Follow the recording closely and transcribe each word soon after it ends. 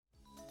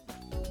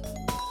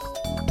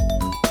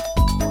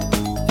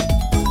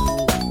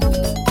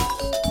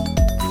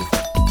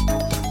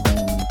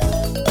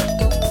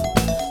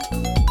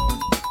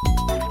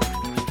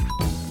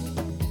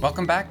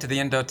Welcome back to the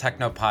Indo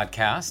Techno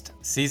Podcast,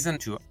 Season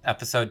 2,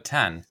 Episode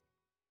 10.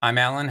 I'm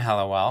Alan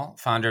Hellawell,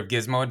 founder of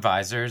Gizmo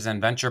Advisors and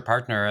venture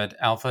partner at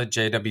Alpha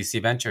JWC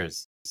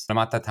Ventures.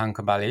 Selamat datang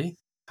kembali.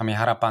 Kami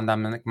harap Anda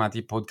menikmati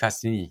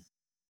podcast ini.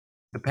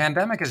 The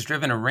pandemic has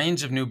driven a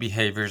range of new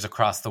behaviors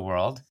across the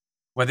world.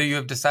 Whether you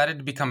have decided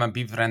to become a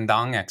beef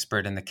rendang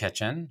expert in the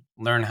kitchen,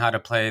 learn how to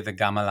play the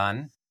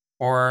gamelan,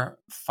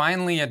 or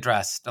finally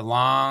addressed a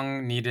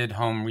long-needed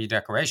home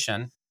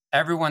redecoration,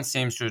 everyone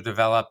seems to have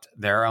developed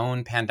their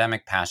own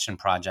pandemic passion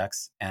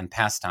projects and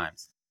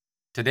pastimes.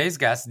 Today's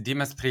guest,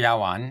 Dimas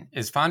Priawan,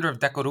 is founder of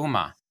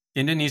Dekoruma,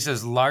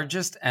 Indonesia's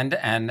largest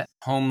end-to-end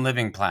home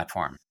living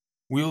platform.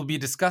 We will be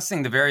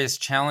discussing the various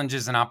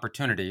challenges and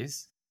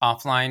opportunities,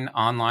 offline,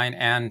 online,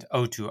 and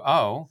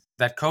O2O,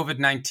 that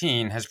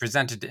COVID-19 has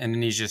presented to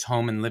Indonesia's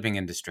home and living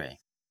industry.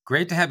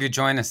 Great to have you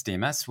join us,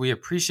 Dimas. We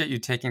appreciate you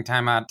taking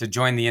time out to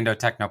join the Indo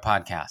Techno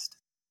Podcast.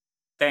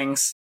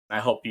 Thanks. I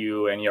hope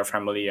you and your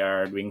family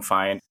are doing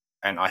fine.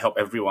 And I hope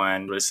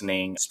everyone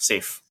listening is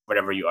safe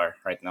wherever you are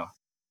right now.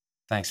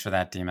 Thanks for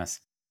that,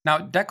 Dimas. Now,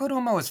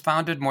 Dekoruma was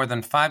founded more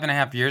than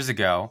 5.5 years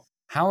ago.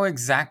 How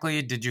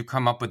exactly did you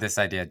come up with this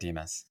idea,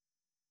 Dimas?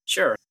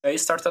 Sure. I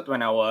started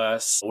when I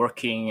was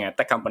working at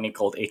a company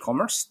called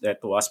e-commerce that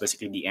was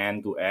basically the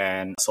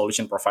end-to-end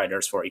solution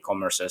providers for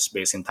e-commerces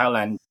based in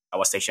Thailand. I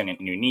was stationed in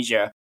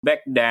Indonesia. Back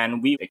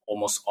then, we had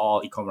almost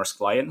all e-commerce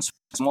clients,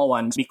 small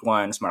ones, big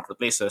ones,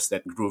 marketplaces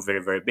that grew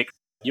very, very big.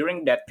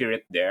 During that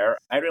period there,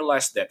 I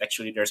realized that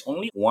actually there's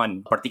only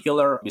one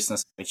particular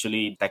business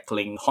actually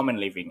tackling home and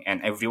living,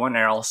 and everyone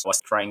else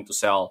was trying to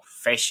sell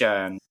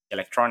fashion,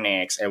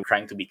 electronics, and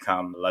trying to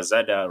become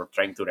Lazada or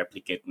trying to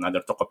replicate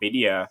another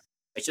Tokopedia.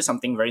 It's just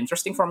something very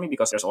interesting for me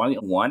because there's only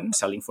one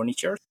selling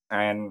furniture.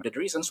 And the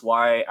reasons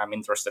why I'm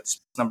interested is,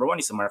 number one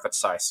is the market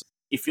size.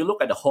 If you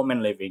look at the home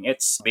and living,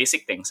 it's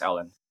basic things,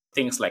 Alan.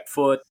 Things like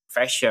food,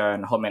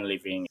 fashion, home and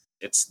living,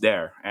 it's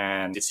there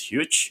and it's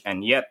huge.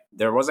 And yet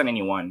there wasn't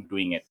anyone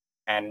doing it.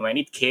 And when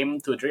it came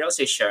to the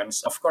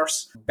realizations, of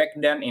course, back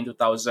then in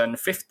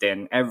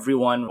 2015,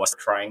 everyone was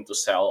trying to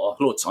sell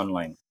clothes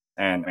online.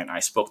 And when I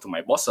spoke to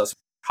my bosses,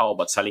 how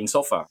about selling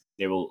sofa?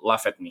 They will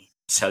laugh at me.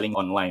 Selling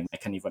online, I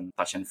can't even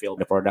touch and feel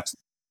the products.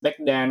 Back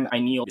then, I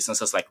knew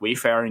businesses like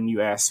Wayfair in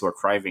US were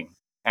thriving.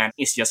 And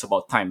it's just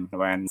about time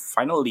when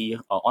finally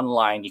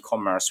online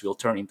e-commerce will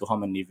turn into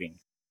home and living.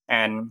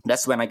 And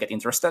that's when I get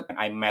interested.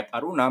 I met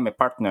Aruna, my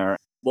partner.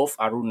 Both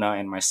Aruna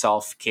and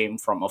myself came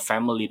from a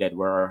family that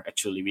were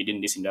actually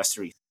within this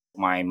industry.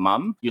 My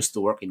mom used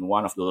to work in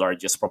one of the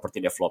largest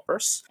property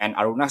developers. And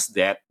Aruna's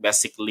dad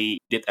basically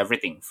did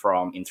everything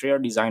from interior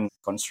design,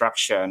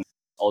 construction,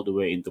 all the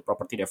way into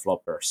property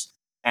developers.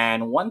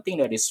 And one thing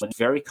that is a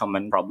very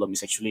common problem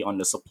is actually on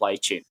the supply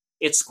chain.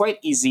 It's quite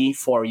easy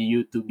for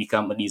you to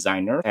become a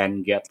designer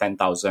and get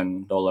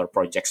 $10,000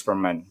 projects per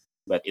month.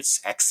 But it's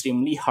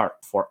extremely hard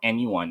for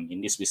anyone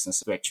in this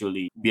business to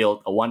actually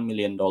build a $1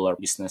 million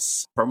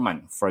business per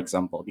month, for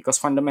example, because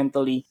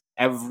fundamentally,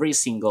 every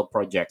single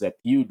project that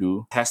you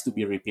do has to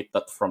be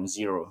repeated from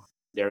zero.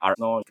 There are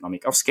no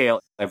economic of scale.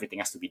 Everything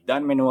has to be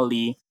done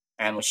manually.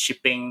 And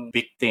shipping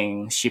big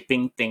things,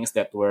 shipping things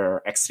that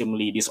were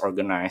extremely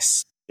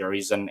disorganized. There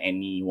isn't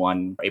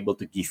anyone able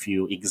to give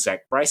you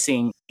exact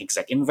pricing,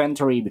 exact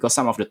inventory, because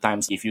some of the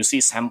times if you see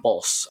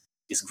samples,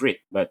 it's great,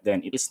 but then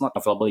it's not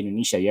available in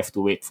Indonesia. You have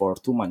to wait for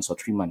 2 months or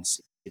 3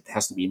 months. It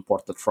has to be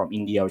imported from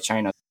India or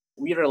China.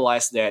 We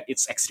realized that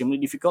it's extremely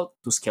difficult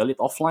to scale it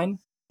offline,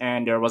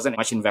 and there wasn't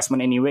much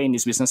investment anyway in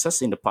these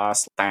businesses in the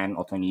past 10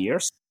 or 20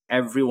 years.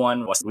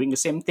 Everyone was doing the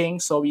same thing,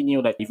 so we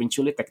knew that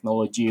eventually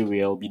technology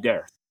will be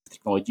there.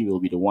 Technology will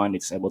be the one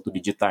that's able to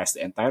digitize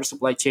the entire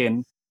supply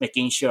chain,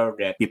 making sure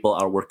that people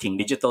are working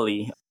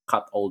digitally,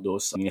 cut all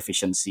those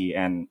inefficiency,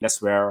 and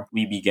that's where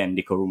we began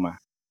Dekoruma.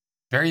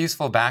 Very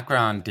useful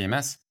background,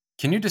 Dimas.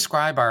 Can you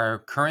describe our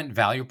current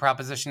value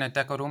proposition at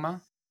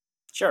Dekoruma?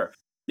 Sure.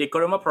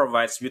 Dekoruma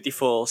provides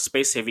beautiful,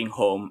 space-saving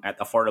home at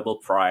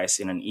affordable price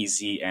in an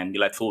easy and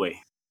delightful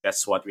way.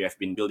 That's what we have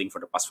been building for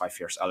the past 5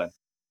 years, Alan.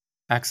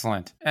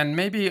 Excellent. And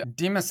maybe,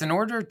 Dimas, in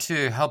order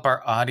to help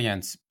our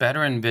audience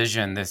better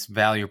envision this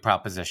value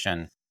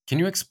proposition, can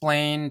you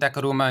explain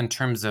Dekoruma in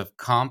terms of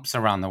comps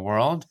around the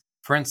world?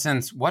 For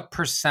instance, what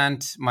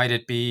 % might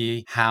it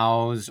be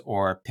Houzz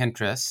or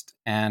Pinterest?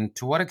 And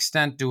to what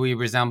extent do we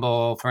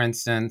resemble, for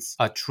instance,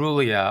 a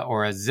Trulia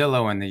or a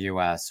Zillow in the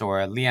US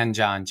or a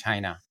Lianjia in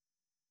China?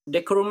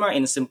 Dekoruma,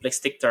 in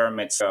simplistic term,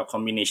 it's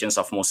combinations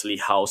of mostly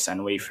Houzz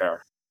and Wayfair.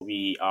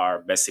 We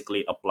are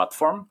basically a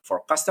platform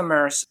for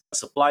customers,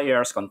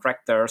 suppliers,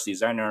 contractors,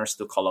 designers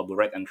to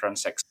collaborate and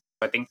transact.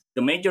 I think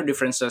the major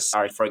differences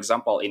are, for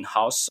example, in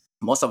Houzz,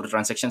 most of the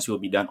transactions will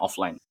be done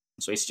offline.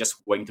 So it's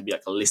just going to be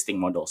like a listing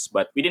models.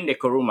 But within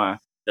Dekoruma,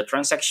 the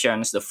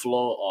transactions, the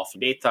flow of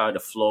data, the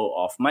flow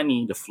of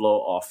money, the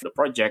flow of the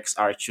projects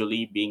are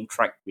actually being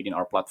tracked within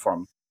our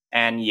platform.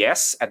 And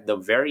yes, at the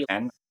very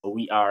end,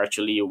 we are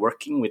actually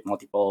working with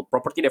multiple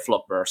property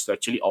developers to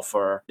actually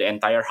offer the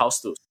entire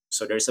house too.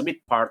 So there's a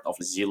bit part of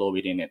Zillow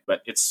within it,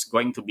 but it's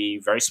going to be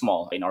very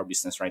small in our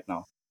business right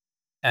now.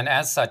 And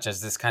as such,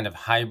 as this kind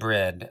of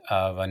hybrid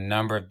of a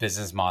number of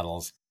business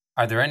models,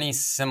 are there any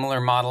similar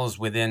models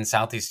within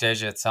Southeast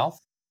Asia itself?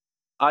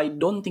 I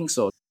don't think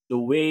so. The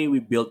way we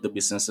build the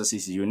businesses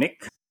is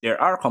unique. There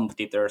are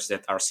competitors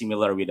that are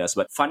similar with us,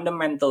 but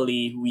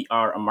fundamentally, we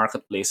are a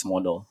marketplace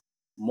model.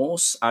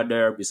 Most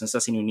other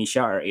businesses in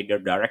Indonesia are either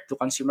direct to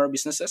consumer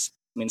businesses,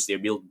 means they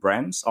build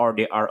brands, or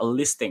they are a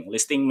listing.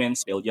 Listing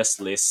means they'll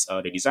just list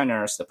the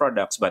designers, the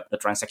products, but the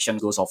transaction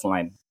goes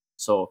offline.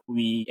 So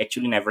we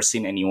actually never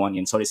seen anyone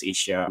in Southeast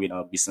Asia with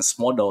a business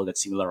model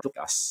that's similar to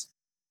us.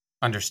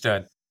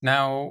 Understood.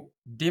 Now,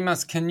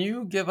 Dimas, can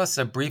you give us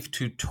a brief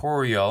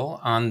tutorial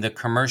on the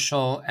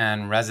commercial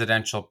and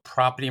residential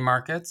property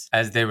markets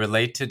as they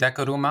relate to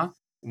Dekoruma?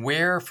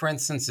 Where, for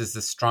instance, is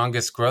the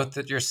strongest growth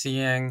that you're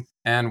seeing,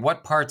 and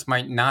what parts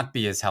might not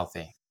be as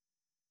healthy?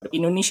 The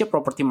Indonesia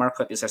property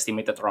market is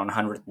estimated around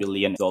 $100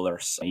 billion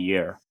a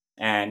year.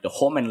 And the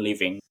home and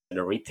living,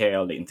 the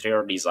retail, the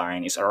interior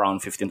design is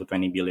around $15 to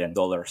 $20 billion.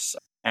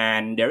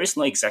 And there is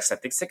no exact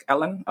statistic,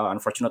 Alan,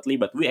 unfortunately,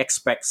 but we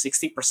expect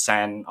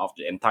 60% of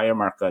the entire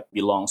market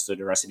belongs to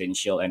the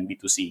residential and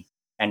B2C.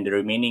 And the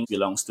remaining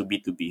belongs to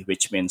B2B,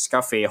 which means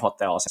cafe,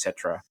 hotels,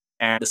 etc.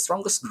 And the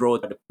strongest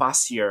growth the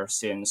past year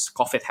since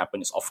COVID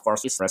happened is, of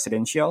course, is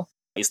residential.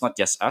 It's not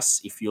just us.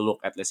 If you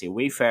look at, let's say,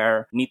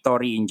 Wayfair,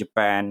 Nitori in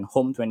Japan,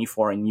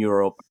 Home24 in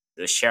Europe,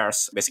 the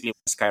shares basically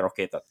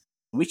skyrocketed.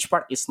 Which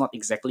part is not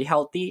exactly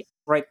healthy?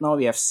 Right now,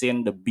 we have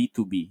seen the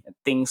B2B,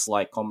 things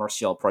like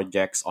commercial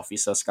projects,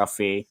 offices,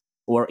 cafe,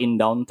 were in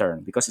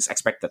downturn because it's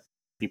expected.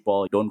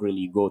 People don't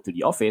really go to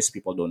the office,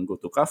 people don't go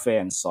to cafe,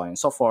 and so on and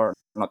so forth,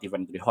 not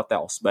even to the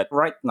hotels. But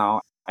right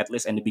now, at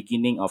least in the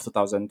beginning of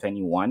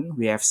 2021,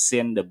 we have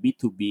seen the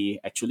B2B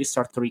actually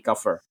start to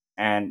recover.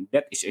 And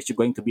that is actually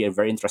going to be a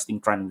very interesting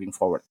trend moving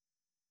forward.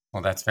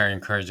 Well, that's very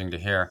encouraging to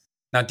hear.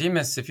 Now,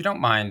 Dimas, if you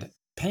don't mind,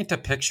 paint a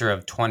picture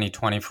of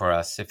 2020 for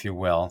us, if you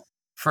will.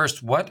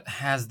 First, what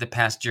has the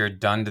past year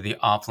done to the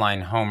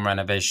offline home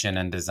renovation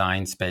and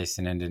design space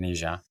in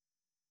Indonesia?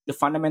 The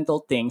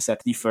fundamental things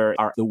that differ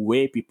are the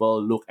way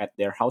people look at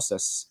their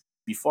houses.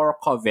 Before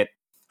COVID,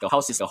 the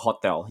house is a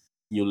hotel.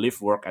 You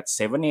leave work at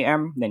 7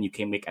 a.m., then you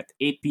came back at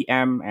 8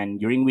 p.m., and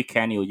during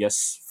weekend, you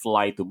just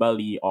fly to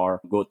Bali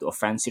or go to a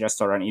fancy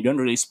restaurant. You don't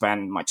really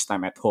spend much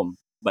time at home.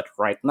 But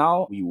right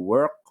now, we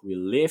work, we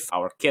live,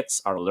 our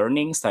kids are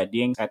learning,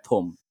 studying at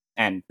home.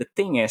 And the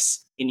thing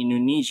is, in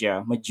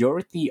Indonesia,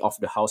 majority of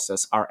the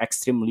houses are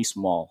extremely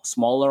small,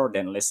 smaller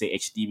than, let's say,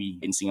 HDB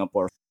in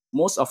Singapore.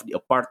 Most of the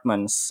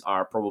apartments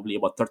are probably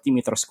about 30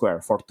 meters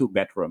square for 2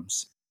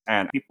 bedrooms.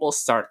 And people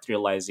start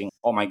realizing,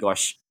 oh my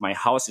gosh, my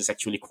house is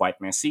actually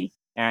quite messy.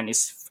 And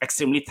it's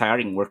extremely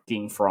tiring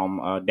working from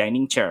a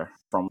dining chair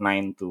from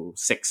 9 to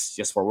 6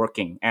 just for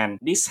working. And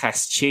this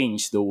has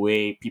changed the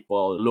way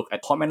people look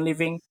at home and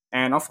living.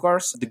 And of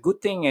course, the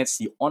good thing is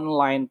the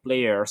online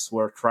players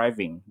were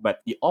thriving,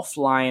 but the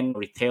offline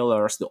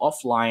retailers, the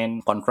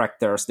offline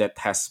contractors that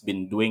has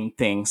been doing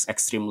things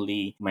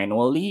extremely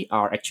manually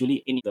are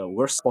actually in the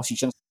worst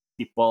position.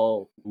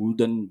 People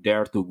wouldn't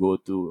dare to go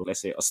to,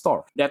 let's say, a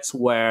store. That's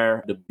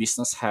where the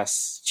business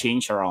has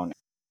changed around.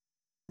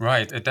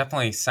 Right. It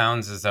definitely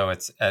sounds as though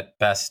it's at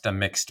best a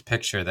mixed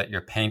picture that you're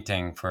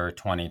painting for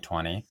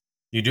 2020.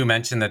 You do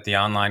mention that the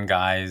online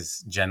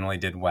guys generally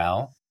did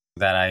well.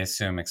 That, I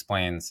assume,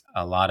 explains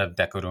a lot of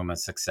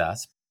Dekoruma's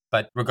success.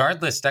 But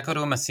regardless,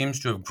 Dekoruma seems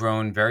to have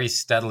grown very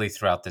steadily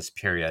throughout this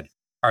period.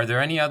 Are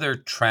there any other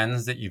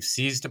trends that you've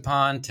seized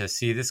upon to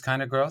see this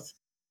kind of growth?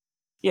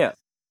 Yeah,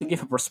 to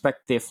give a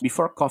perspective,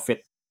 before COVID,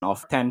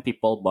 of 10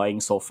 people buying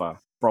sofa,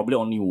 probably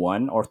only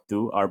 1 or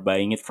 2 are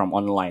buying it from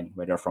online,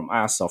 whether from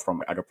us or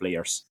from other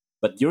players.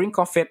 But during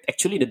COVID,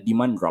 actually the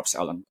demand drops,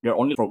 Alan. There are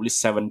only probably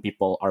 7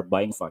 people are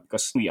buying sofa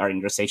because we are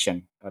in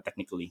recession,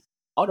 technically.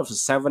 Out of the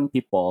 7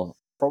 people,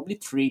 probably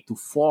 3 to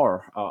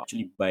 4 are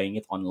actually buying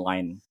it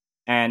online.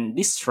 And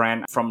this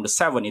trend, from the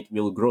 7, it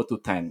will grow to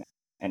 10.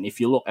 And if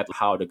you look at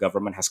how the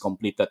government has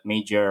completed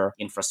major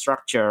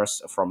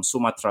infrastructures from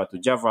Sumatra to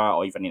Java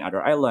or even in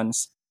other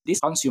islands, these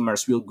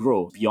consumers will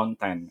grow beyond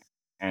 10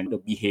 and the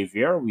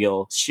behavior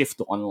will shift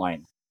to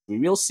online. We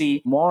will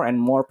see more and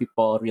more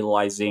people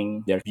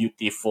realizing their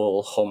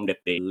beautiful home that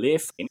they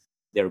live in.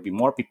 There will be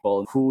more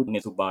people who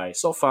need to buy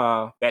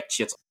sofa, bed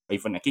sheets, or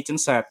even a kitchen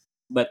set,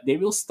 but they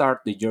will start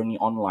the journey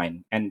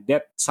online. And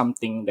that's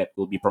something that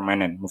will be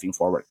permanent moving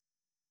forward.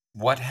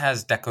 What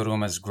has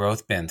Dekoruma's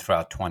growth been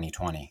throughout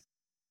 2020?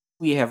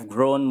 We have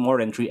grown more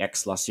than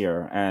 3x last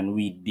year, and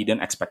we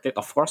didn't expect it,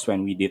 of course,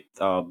 when we did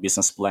a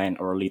business plan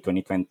early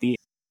 2020.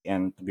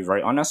 And to be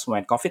very honest,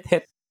 when COVID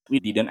hit, we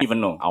didn't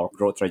even know our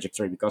growth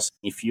trajectory because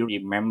if you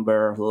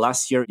remember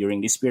last year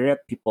during this period,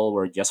 people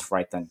were just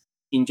frightened.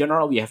 In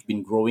general, we have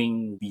been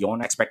growing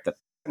beyond expected.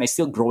 And it's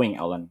still growing,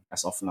 Alan,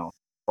 as of now.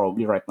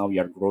 Probably right now we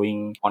are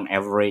growing on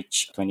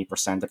average 20%,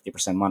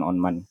 30% month on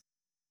month.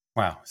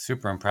 Wow,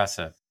 super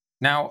impressive.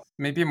 Now,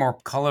 maybe a more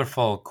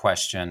colorful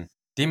question.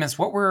 Dimas,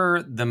 what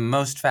were the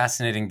most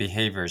fascinating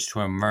behaviors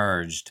to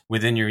emerge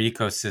within your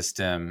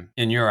ecosystem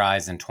in your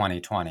eyes in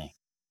 2020?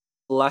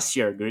 Last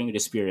year, during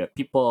this period,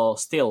 people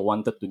still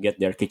wanted to get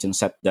their kitchen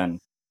set done.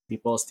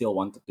 People still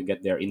wanted to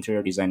get their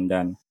interior design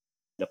done.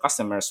 The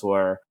customers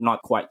were not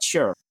quite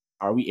sure,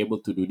 are we able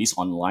to do this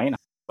online?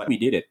 But we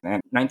did it.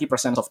 And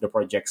 90% of the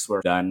projects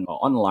were done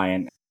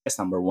online. That's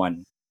number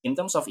one. In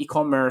terms of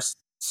e-commerce,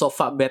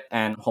 sofa bed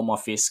and home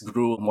office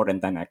grew more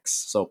than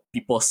 10x. So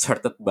people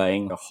started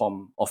buying a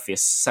home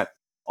office set,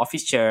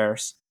 office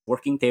chairs,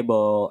 working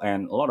table,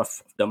 and a lot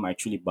of them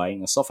actually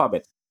buying a sofa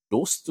bed.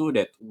 Those two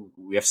that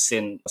we have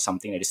seen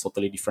something that is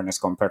totally different as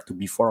compared to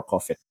before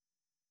COVID.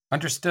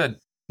 Understood.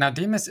 Now,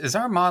 Dimas, is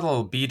our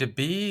model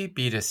B2B,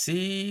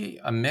 B2C,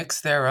 a mix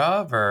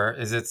thereof, or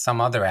is it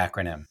some other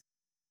acronym?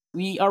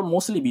 We are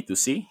mostly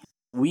B2C.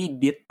 We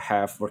did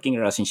have working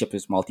relationship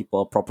with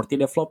multiple property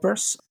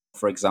developers.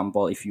 For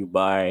example, if you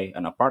buy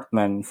an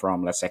apartment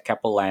from, let's say,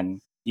 Keppel Land,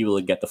 you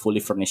will get a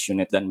fully furnished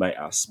unit done by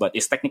us. But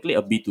it's technically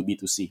a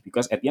B2B2C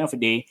because at the end of the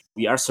day,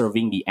 we are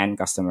serving the end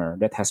customer.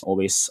 That has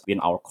always been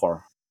our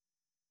core.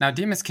 Now,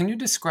 Dimas, can you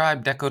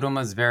describe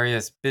Decoruma's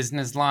various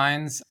business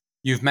lines?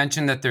 You've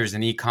mentioned that there's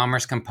an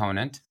e-commerce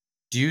component.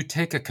 Do you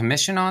take a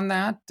commission on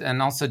that?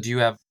 And also, do you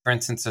have, for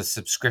instance, a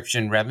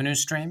subscription revenue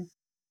stream?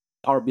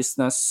 Our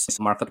business is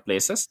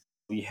marketplaces.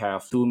 We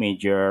have two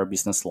major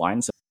business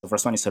lines. The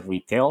first one is a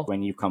retail.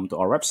 When you come to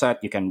our website,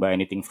 you can buy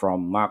anything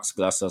from mugs,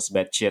 glasses,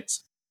 bed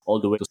sheets,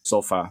 all the way to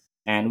sofa.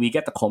 And we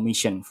get a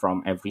commission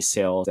from every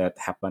sale that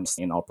happens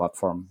in our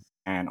platform.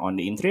 And on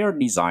the interior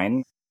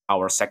design,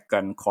 our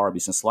second core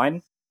business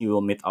line, you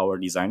will meet our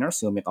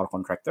designers, you'll meet our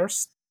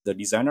contractors. The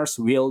designers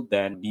will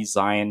then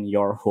design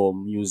your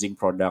home using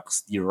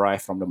products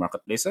derived from the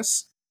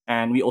marketplaces.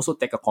 And we also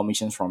take a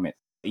commission from it.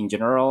 In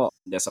general,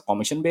 there's a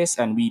commission base,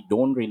 and we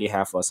don't really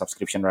have a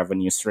subscription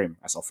revenue stream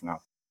as of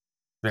now.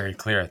 Very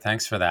clear.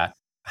 Thanks for that.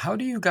 How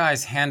do you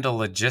guys handle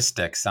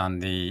logistics on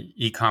the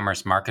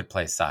e-commerce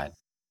marketplace side?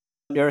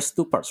 There's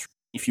two parts.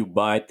 If you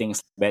buy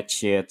things like bed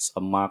sheets,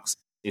 a mugs,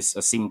 it's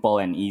a simple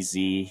and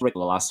easy with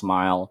last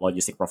mile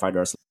logistic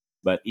providers.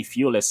 But if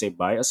you, let's say,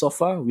 buy a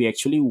sofa, we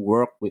actually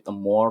work with a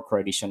more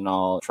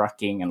traditional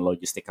tracking and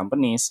logistic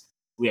companies.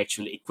 We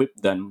actually equip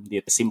them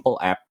with a simple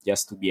app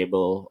just to be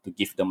able to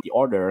give them the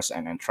orders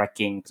and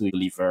tracking to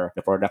deliver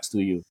the products to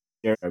you.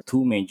 There are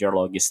two major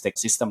logistic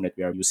systems that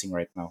we are using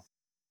right now.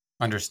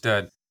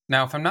 Understood.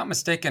 Now, if I'm not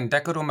mistaken,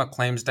 Decoruma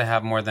claims to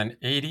have more than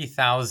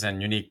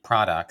 80,000 unique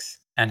products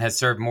and has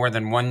served more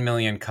than 1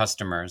 million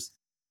customers.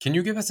 Can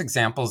you give us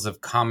examples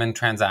of common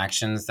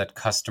transactions that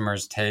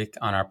customers take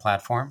on our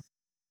platform?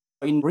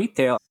 In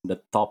retail, the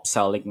top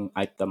selling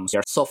items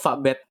are sofa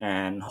bed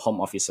and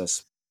home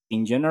offices.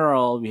 In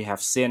general, we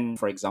have seen,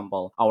 for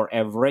example, our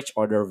average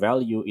order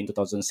value in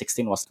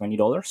 2016 was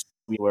 $20.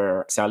 We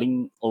were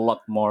selling a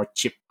lot more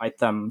cheap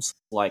items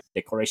like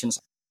decorations,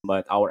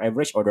 but our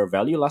average order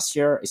value last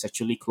year is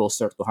actually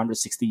closer to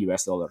 160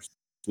 US dollars,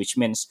 which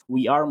means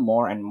we are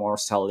more and more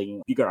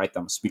selling bigger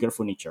items, bigger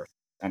furniture,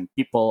 and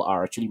people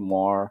are actually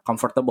more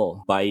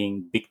comfortable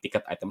buying big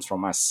ticket items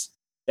from us.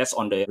 That's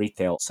on the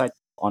retail side.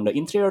 On the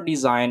interior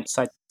design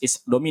side, it's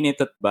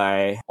dominated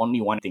by only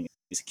one thing,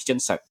 it's a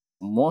kitchen set.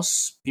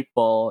 Most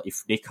people,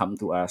 if they come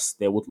to us,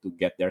 they would to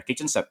get their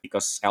kitchen set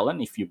because, Alan,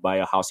 if you buy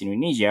a house in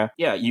Indonesia,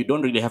 you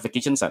don't really have a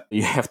kitchen set.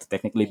 You have to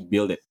technically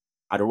build it.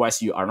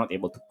 Otherwise, you are not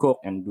able to cook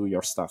and do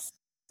your stuff.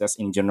 That's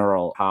in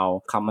general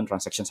how common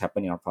transactions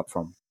happen in our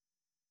platform.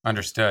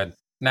 Understood.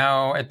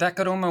 Now, at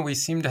Decoruma, we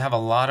seem to have a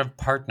lot of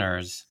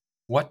partners.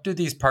 What do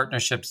these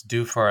partnerships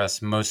do for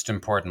us most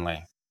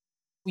importantly?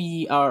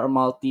 We are a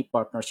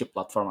multi-partnership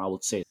platform, I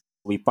would say.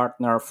 We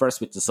partner first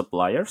with the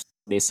suppliers.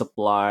 They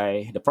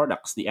supply the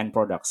products, the end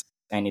products,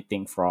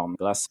 anything from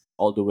glass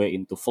all the way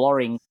into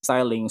flooring,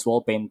 stylings,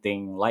 wall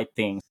painting,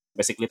 lighting,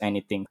 basically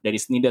anything that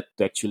is needed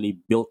to actually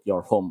build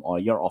your home or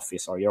your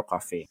office or your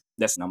cafe.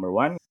 That's number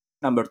one.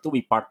 Number two,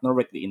 we partner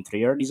with the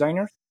interior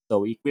designers. So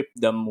we equip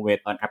them with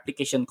an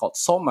application called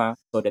Soma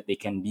so that they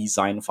can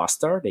design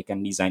faster, they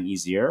can design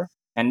easier.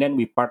 And then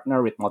we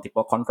partner with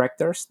multiple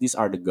contractors. These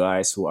are the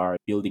guys who are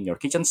building your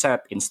kitchen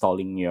set,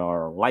 installing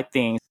your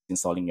lighting,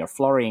 installing your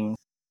flooring.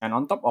 And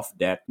on top of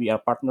that, we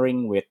are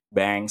partnering with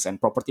banks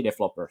and property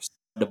developers.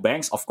 The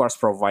banks, of course,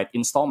 provide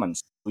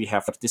installments. We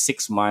have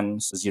 36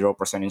 months, 0%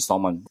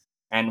 installment.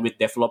 And with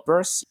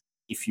developers,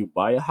 if you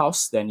buy a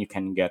house, then you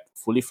can get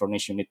fully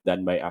furnished unit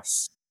done by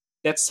us.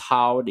 That's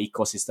how the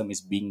ecosystem is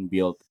being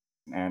built.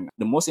 And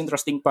the most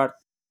interesting part,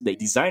 the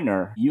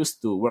designer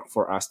used to work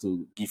for us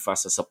to give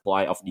us a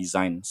supply of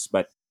designs.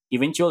 But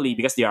eventually,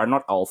 because they are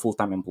not our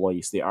full-time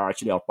employees, they are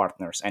actually our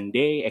partners. And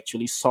they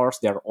actually source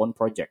their own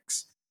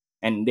projects.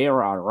 And they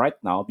are right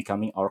now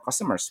becoming our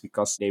customers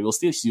because they will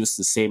still use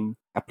the same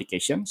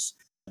applications,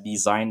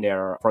 design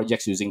their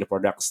projects using the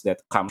products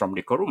that come from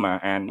Decoruma,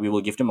 and we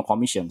will give them a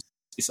commission.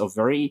 It's a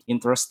very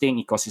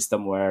interesting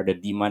ecosystem where the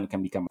demand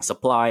can become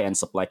supply and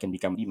supply can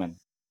become demand.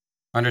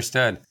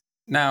 Understood.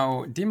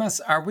 Now,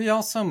 Dimas, are we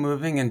also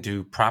moving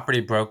into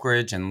property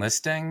brokerage and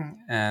listing?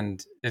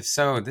 And if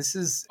so, this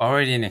is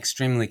already an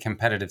extremely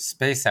competitive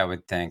space, I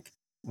would think.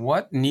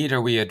 What need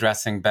are we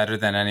addressing better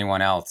than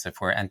anyone else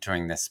if we're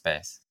entering this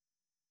space?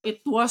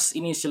 It was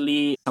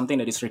initially something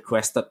that is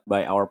requested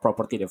by our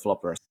property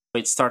developers.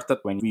 It started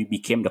when we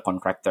became the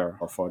contractor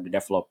for the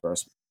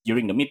developers.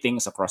 During the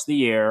meetings across the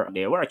year,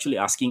 they were actually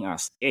asking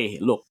us, hey,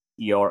 look,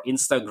 your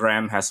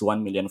Instagram has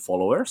 1 million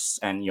followers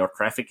and your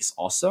traffic is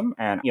awesome,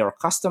 and your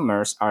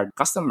customers are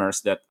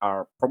customers that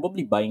are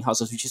probably buying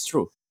houses, which is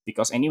true.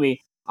 Because anyway,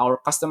 our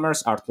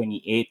customers are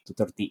 28 to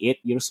 38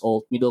 years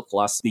old, middle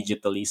class,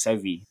 digitally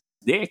savvy.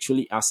 They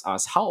actually asked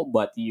us, how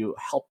about you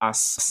help us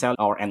sell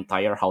our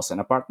entire house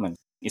and apartment?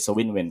 It's a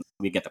win-win.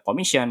 We get the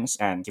commissions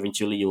and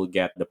eventually you'll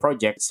get the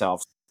project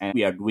itself. And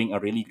we are doing a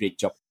really great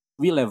job.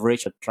 We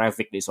leverage the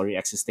traffic that is already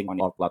existing on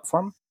our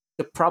platform.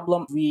 The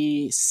problem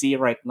we see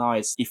right now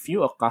is if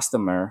you a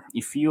customer,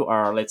 if you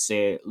are, let's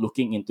say,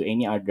 looking into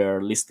any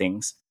other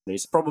listings,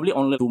 there's probably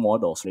only two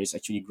models that is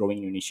actually growing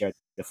in Indonesia.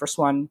 The first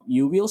one,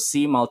 you will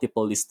see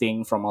multiple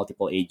listing from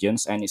multiple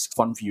agents and it's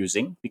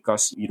confusing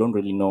because you don't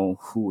really know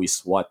who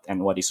is what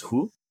and what is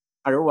who.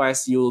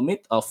 Otherwise, you'll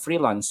meet a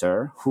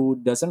freelancer who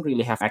doesn't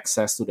really have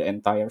access to the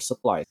entire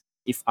supply.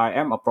 If I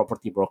am a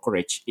property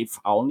brokerage, if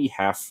I only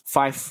have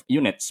 5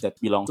 units that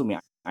belong to me,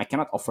 I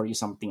cannot offer you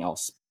something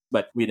else.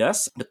 But with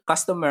us, the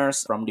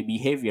customers from the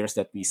behaviors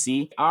that we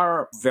see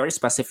are very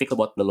specific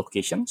about the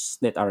locations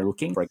that are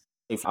looking for.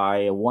 If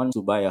I want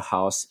to buy a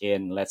house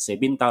in, let's say,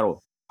 Bintaro,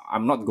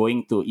 I'm not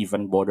going to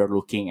even bother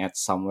looking at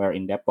somewhere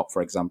in Depok,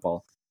 for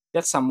example.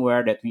 That's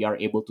somewhere that we are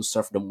able to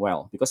serve them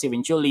well because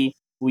eventually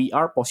we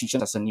are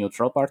positioned as a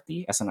neutral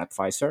party, as an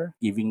advisor,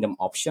 giving them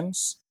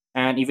options.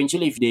 And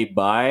eventually, if they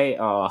buy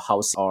a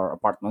house or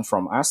apartment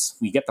from us,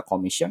 we get the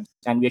commission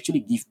and we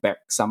actually give back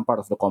some part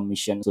of the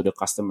commission to the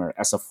customer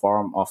as a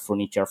form of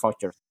furniture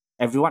voucher.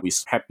 Everyone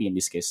is happy in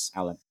this case,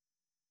 Alan.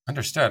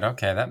 Understood.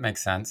 Okay, that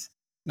makes sense.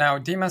 Now,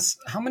 Dimas,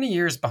 how many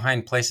years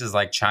behind places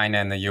like China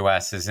and the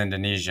US is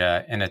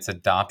Indonesia in its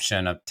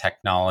adoption of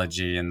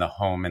technology in the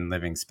home and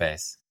living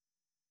space?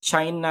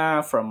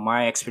 China, from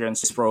my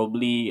experience, is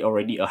probably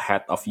already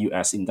ahead of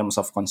US in terms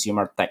of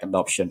consumer tech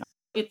adoption.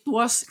 It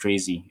was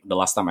crazy the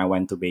last time I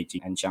went to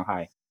Beijing and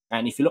Shanghai.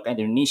 And if you look at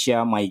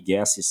Indonesia, my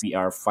guess is we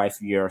are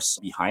 5 years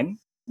behind.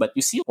 But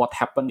you see what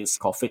happened is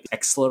COVID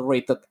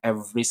accelerated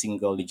every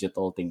single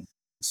digital thing.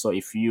 So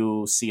if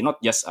you see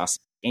not just us,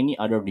 any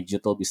other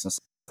digital business,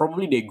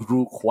 probably they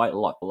grew quite a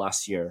lot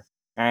last year.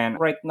 And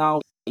right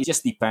now, it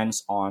just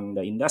depends on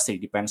the industry,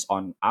 depends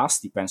on us,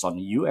 depends on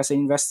you as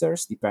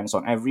investors, depends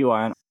on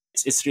everyone.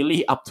 It's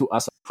really up to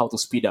us how to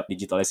speed up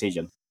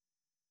digitalization.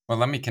 Well,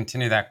 let me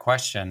continue that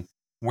question.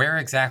 Where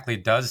exactly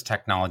does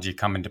technology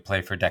come into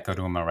play for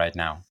Decoruma right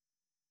now?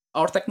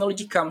 Our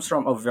technology comes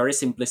from a very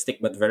simplistic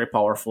but very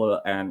powerful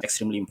and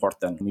extremely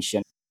important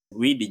mission.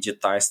 We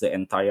digitize the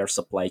entire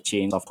supply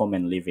chain of home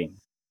and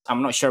living.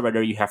 I'm not sure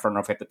whether you have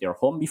renovated your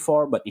home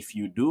before, but if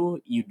you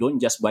do, you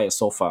don't just buy a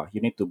sofa. You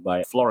need to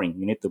buy flooring,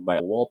 you need to buy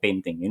wall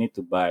painting, you need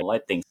to buy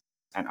lighting.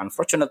 And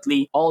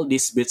unfortunately, all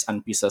these bits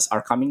and pieces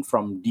are coming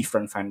from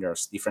different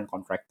vendors, different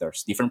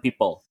contractors, different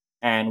people.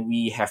 And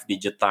we have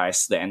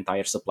digitized the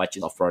entire supply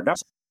chain of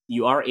products.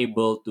 You are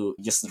able to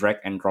just drag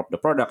and drop the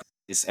product.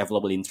 It's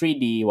available in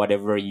 3D.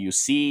 Whatever you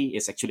see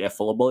is actually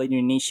available in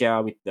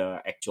Indonesia with the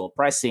actual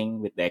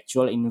pricing, with the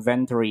actual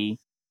inventory.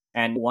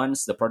 And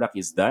once the product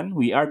is done,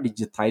 we are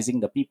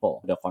digitizing the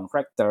people, the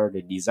contractor,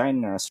 the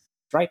designers.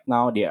 Right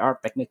now, they are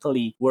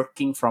technically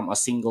working from a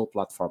single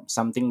platform,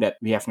 something that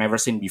we have never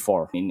seen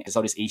before in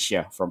Southeast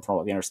Asia, from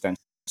what we understand.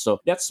 So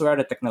that's where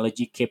the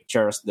technology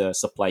captures the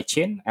supply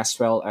chain as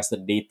well as the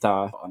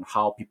data on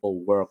how people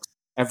work.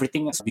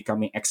 Everything is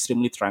becoming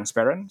extremely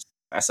transparent.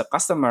 As a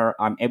customer,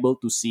 I'm able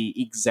to see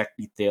exact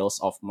details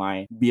of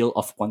my bill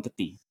of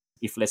quantity.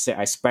 If let's say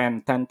I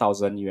spend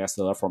 10,000 US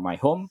dollar for my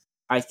home,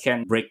 I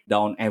can break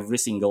down every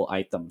single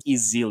item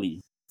easily.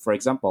 For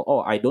example,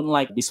 oh, I don't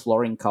like this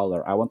flooring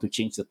color. I want to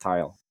change the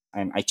tile.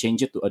 And I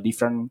change it to a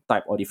different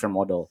type or different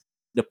model.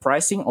 The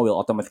pricing will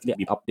automatically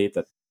be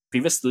updated.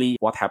 Previously,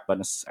 what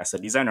happens as a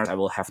designer, I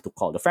will have to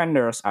call the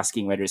vendors,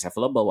 asking whether it's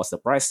available, what's the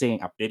pricing,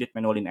 update it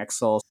manually in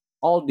Excel.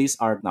 All these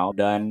are now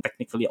done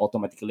technically,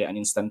 automatically, and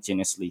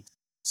instantaneously.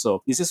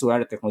 So this is where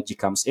the technology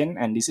comes in,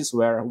 and this is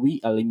where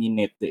we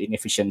eliminate the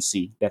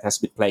inefficiency that has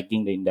been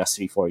plaguing the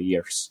industry for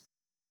years.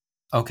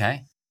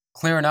 Okay.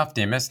 Clear enough,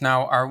 Dimas.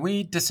 Now, are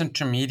we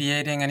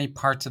disintermediating any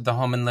parts of the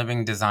home and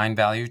living design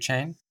value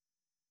chain?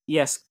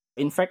 Yes.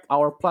 In fact,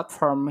 our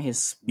platform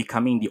is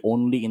becoming the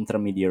only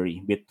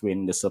intermediary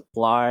between the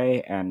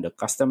supply and the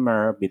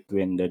customer,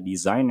 between the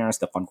designers,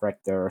 the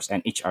contractors,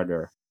 and each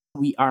other.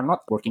 We are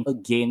not working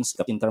against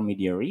the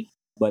intermediary,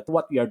 but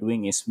what we are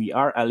doing is we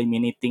are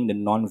eliminating the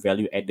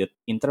non-value added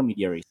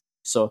intermediaries.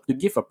 So to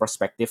give a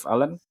perspective,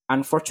 Alan,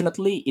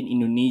 unfortunately in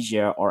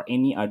Indonesia or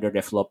any other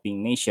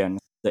developing nation,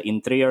 the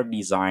interior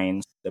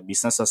designs, the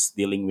businesses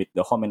dealing with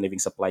the home and living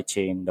supply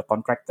chain, the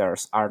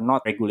contractors are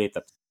not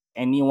regulated.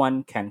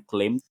 Anyone can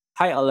claim,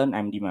 hi Alan,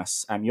 I'm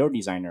Dimas, I'm your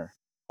designer.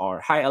 Or,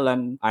 hi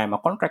Alan, I'm a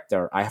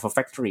contractor, I have a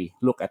factory,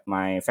 look at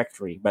my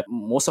factory. But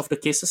most of the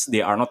cases,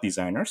 they are not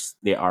designers,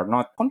 they are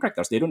not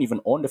contractors, they don't even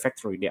own the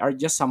factory. They are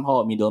just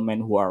somehow a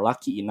middleman who are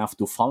lucky enough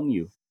to found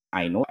you.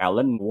 I know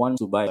Alan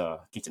wants to buy a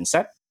kitchen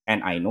set.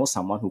 And I know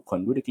someone who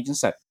can do the kitchen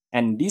set.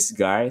 And this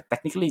guy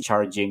technically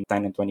charging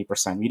 10 and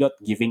 20% without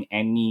giving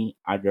any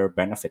other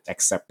benefit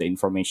except the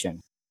information.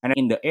 And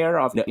in the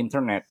era of the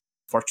internet,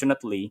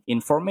 fortunately,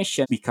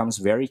 information becomes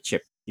very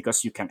cheap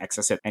because you can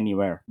access it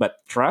anywhere.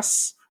 But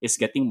trust is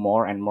getting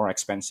more and more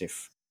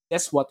expensive.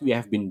 That's what we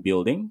have been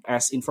building.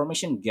 As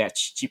information gets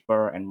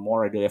cheaper and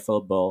more readily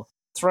available,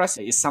 trust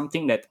is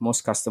something that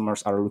most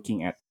customers are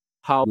looking at.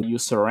 How you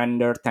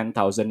surrender 10,000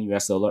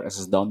 US dollar as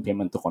a down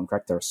payment to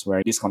contractors,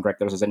 where these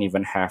contractors doesn't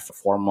even have a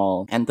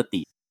formal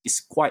entity. It's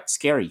quite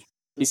scary.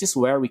 This is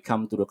where we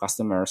come to the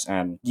customers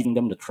and giving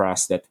them the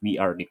trust that we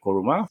are the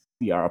Koruma,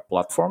 we are a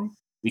platform,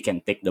 we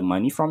can take the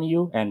money from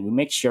you, and we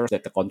make sure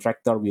that the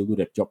contractor will do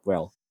the job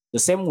well. The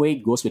same way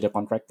goes with the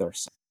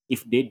contractors.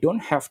 If they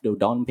don't have the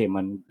down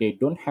payment, they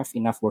don't have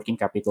enough working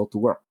capital to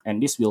work,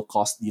 and this will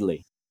cause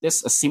delay.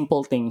 There's a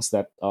simple things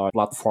that a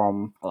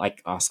platform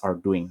like us are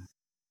doing.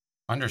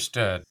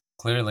 Understood.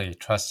 Clearly,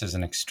 trust is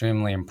an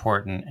extremely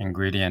important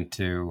ingredient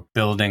to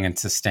building and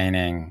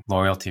sustaining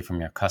loyalty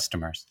from your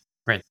customers.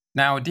 Great.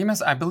 Now,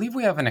 Dimas, I believe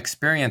we have an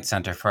experience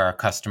center for our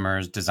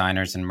customers,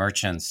 designers, and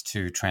merchants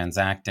to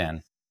transact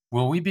in.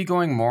 Will we be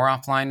going more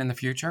offline in the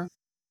future?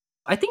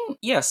 I think,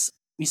 yes,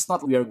 it's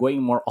not we are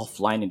going more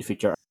offline in the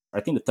future.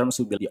 I think the terms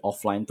will be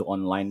offline to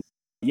online.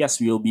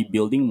 Yes, we will be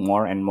building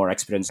more and more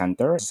experience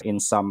centers in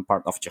some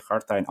part of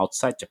Jakarta and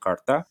outside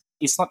Jakarta.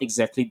 It's not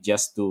exactly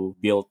just to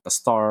build a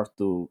store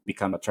to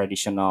become a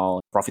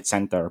traditional profit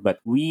center, but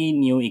we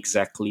knew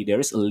exactly there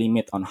is a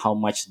limit on how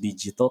much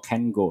digital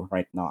can go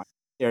right now.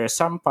 There are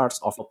some parts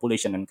of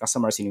population and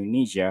customers in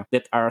Indonesia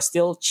that are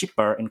still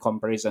cheaper in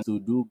comparison to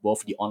do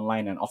both the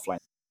online and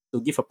offline. To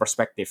give a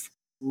perspective,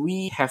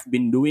 we have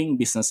been doing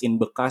business in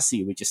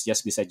Bekasi, which is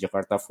just beside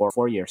Jakarta, for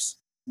 4 years.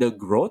 The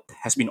growth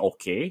has been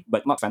okay,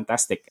 but not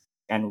fantastic.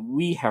 And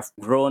we have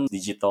grown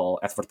digital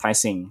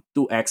advertising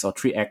 2x or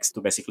 3x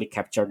to basically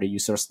capture the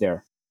users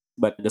there.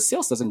 But the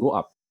sales doesn't go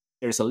up.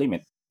 There is a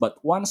limit.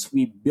 But once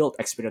we build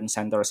experience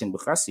centers in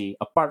Bekasi,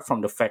 apart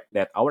from the fact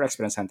that our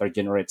experience center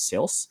generates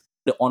sales,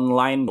 the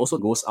online also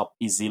goes up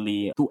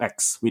easily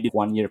 2x within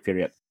 1 year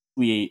period.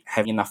 We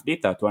have enough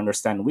data to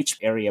understand which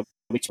area,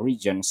 which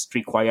regions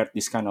require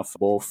this kind of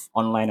both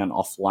online and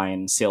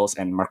offline sales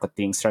and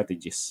marketing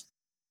strategies.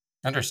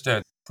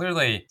 Understood.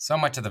 Clearly, so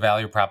much of the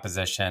value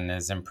proposition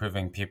is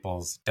improving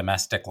people's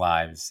domestic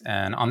lives.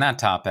 And on that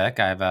topic,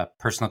 I have a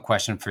personal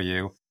question for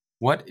you.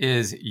 What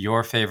is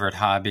your favorite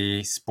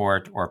hobby,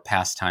 sport, or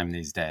pastime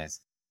these days?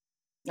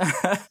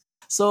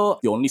 So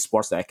the only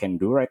sports that I can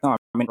do right now,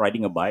 I'm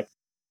riding a bike.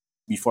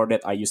 Before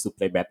that, I used to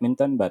play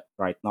badminton, but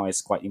right now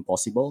it's quite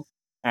impossible.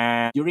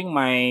 And during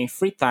my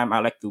free time, I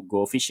like to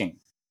go fishing.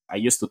 I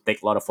used to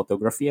take a lot of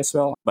photography as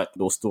well, but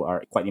those two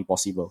are quite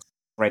impossible.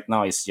 Right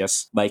now, it's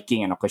just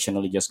biking and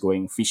occasionally just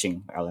going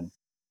fishing, Alan.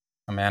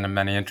 A man of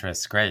many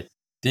interests. Great.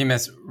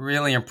 Dimas,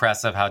 really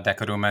impressive how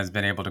Dekoruma has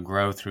been able to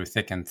grow through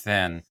thick and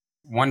thin.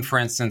 One, for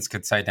instance,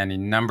 could cite any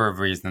number of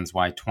reasons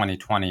why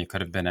 2020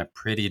 could have been a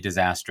pretty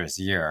disastrous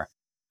year.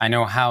 I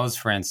know House,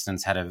 for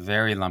instance, had a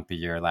very lumpy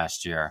year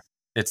last year.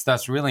 It's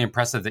thus really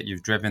impressive that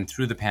you've driven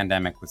through the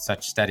pandemic with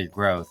such steady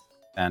growth.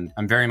 And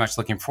I'm very much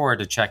looking forward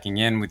to checking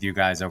in with you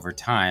guys over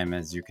time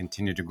as you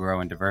continue to grow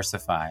and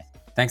diversify.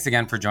 Thanks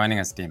again for joining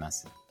us,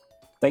 Dimas.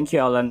 Thank you,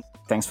 Alan.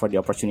 Thanks for the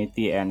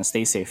opportunity and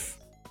stay safe.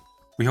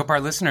 We hope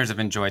our listeners have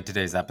enjoyed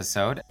today's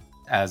episode.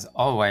 As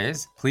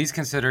always, please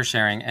consider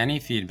sharing any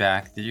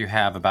feedback that you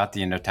have about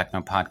the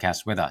Indotechno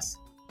podcast with us.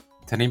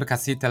 Terima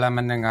kasih telah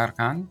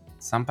mendengarkan.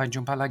 Sampai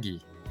jumpa lagi.